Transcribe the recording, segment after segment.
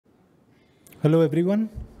Hello, everyone.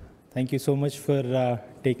 Thank you so much for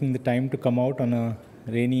taking the time to come out on a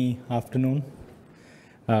rainy afternoon.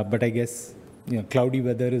 But I guess cloudy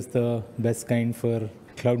weather is the best kind for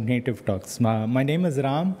cloud native talks. My name is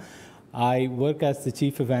Ram. I work as the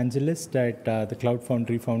chief evangelist at the Cloud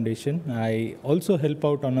Foundry Foundation. I also help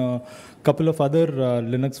out on a couple of other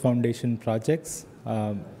Linux Foundation projects.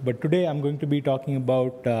 But today I'm going to be talking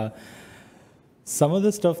about some of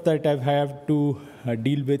the stuff that I've had to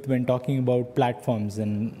deal with when talking about platforms,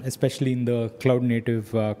 and especially in the cloud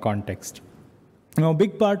native context. Now, a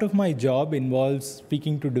big part of my job involves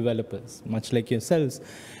speaking to developers, much like yourselves.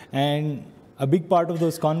 And a big part of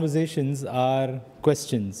those conversations are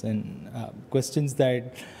questions, and questions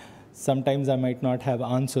that sometimes I might not have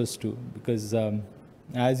answers to, because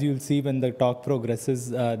as you'll see when the talk progresses,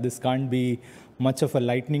 this can't be much of a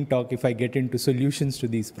lightning talk if I get into solutions to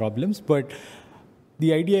these problems. But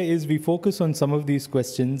the idea is we focus on some of these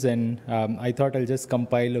questions, and I thought I'll just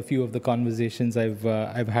compile a few of the conversations I've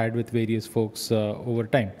had with various folks over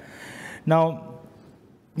time. Now,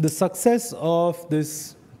 the success of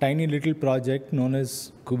this tiny little project known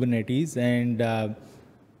as Kubernetes and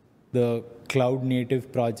the cloud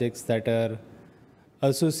native projects that are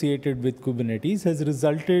associated with Kubernetes has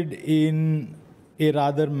resulted in a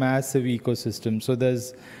rather massive ecosystem. So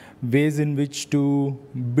there's ways in which to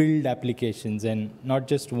build applications, and not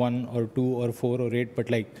just one or two or four or eight,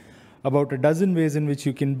 but like about a dozen ways in which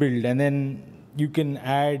you can build. And then you can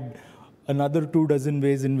add another 24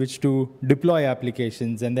 ways in which to deploy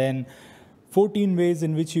applications, and then 14 ways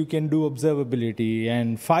in which you can do observability,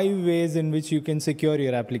 and 5 ways in which you can secure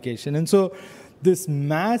your application. And so this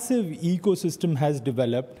massive ecosystem has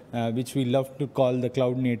developed, which we love to call the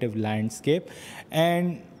cloud native landscape.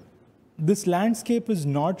 And this landscape is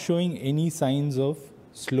not showing any signs of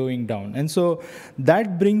slowing down. And so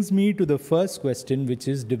that brings me to the first question, which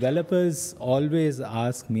is developers always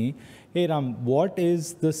ask me, hey Ram, what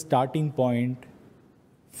is the starting point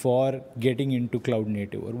for getting into cloud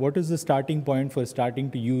native? Or what is the starting point for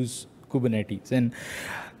starting to use Kubernetes? And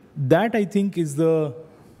that, I think, is a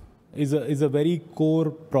very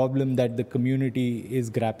core problem that the community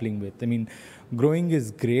is grappling with. I mean, growing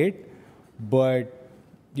is great, but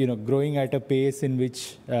growing at a pace in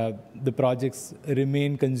which the projects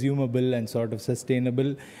remain consumable and sort of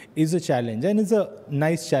sustainable is a challenge. And it's a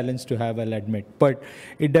nice challenge to have, I'll admit. But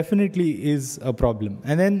it definitely is a problem.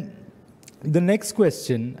 And then the next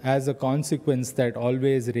question, as a consequence that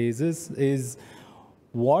always raises, is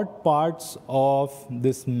what parts of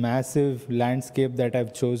this massive landscape that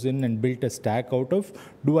I've chosen and built a stack out of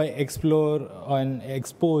do I explore and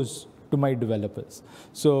expose to my developers?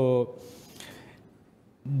 So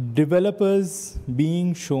developers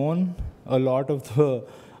being shown a lot of the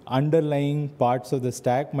underlying parts of the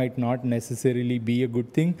stack might not necessarily be a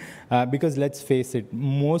good thing, because let's face it,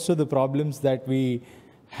 most of the problems that we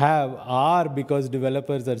have are because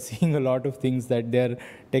developers are seeing a lot of things that they're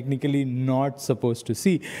technically not supposed to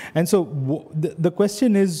see. And so the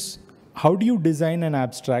question is, how do you design an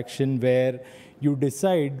abstraction where you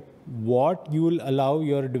decide what you will allow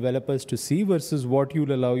your developers to see versus what you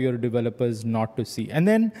will allow your developers not to see? And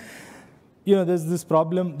then, there's this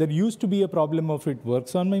problem. There used to be a problem of it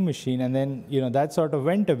works on my machine, and then, that sort of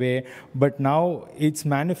went away. But now it's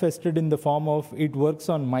manifested in the form of it works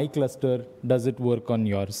on my cluster, does it work on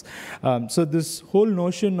yours? So this whole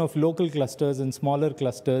notion of local clusters and smaller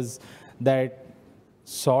clusters that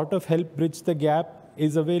sort of help bridge the gap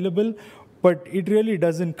is available, but it really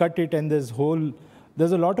doesn't cut it. And there's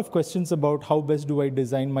a lot of questions about how best do I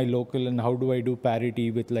design my local, and how do I do parity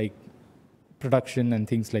with like production and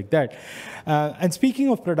things like that. And speaking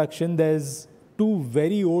of production, there's two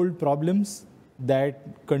very old problems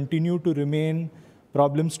that continue to remain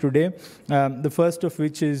problems today. The first of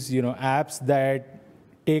which is apps that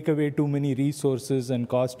take away too many resources and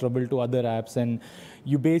cause trouble to other apps, and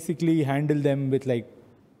you basically handle them with like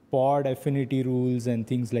pod affinity rules and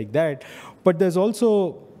things like that. But there's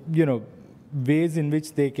also ways in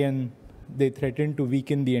which they threaten to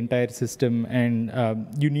weaken the entire system, and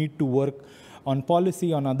you need to work on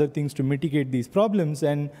policy, on other things to mitigate these problems.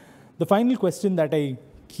 And the final question that I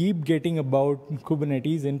keep getting about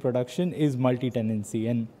Kubernetes in production is multi-tenancy.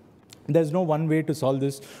 And there's no one way to solve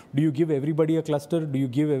this. Do you give everybody a cluster? Do you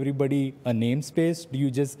give everybody a namespace? Do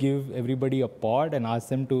you just give everybody a pod and ask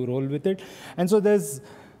them to roll with it? And so there's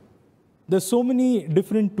so many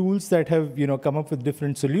different tools that have come up with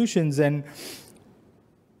different solutions. And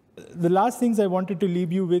the last things I wanted to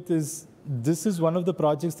leave you with is, this is one of the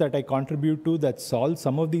projects that I contribute to that solves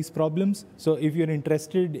some of these problems. So if you're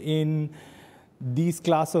interested in these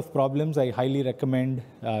class of problems, I highly recommend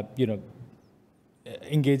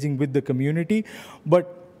engaging with the community.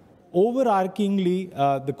 But overarchingly,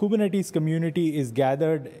 the Kubernetes community is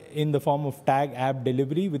gathered in the form of tag app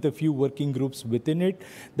delivery with a few working groups within it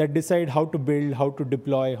that decide how to build, how to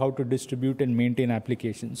deploy, how to distribute and maintain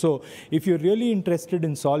applications. So if you're really interested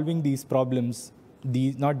in solving these problems,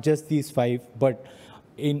 not just these 5, but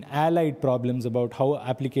in allied problems about how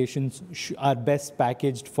applications are best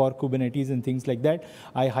packaged for Kubernetes and things like that,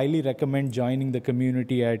 I highly recommend joining the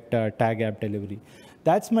community at Tag App Delivery.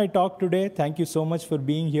 That's my talk today. Thank you so much for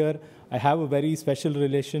being here. I have a very special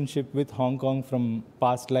relationship with Hong Kong from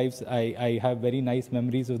past lives. I have very nice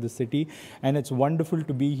memories of the city, and it's wonderful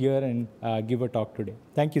to be here and give a talk today.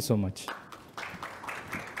 Thank you so much.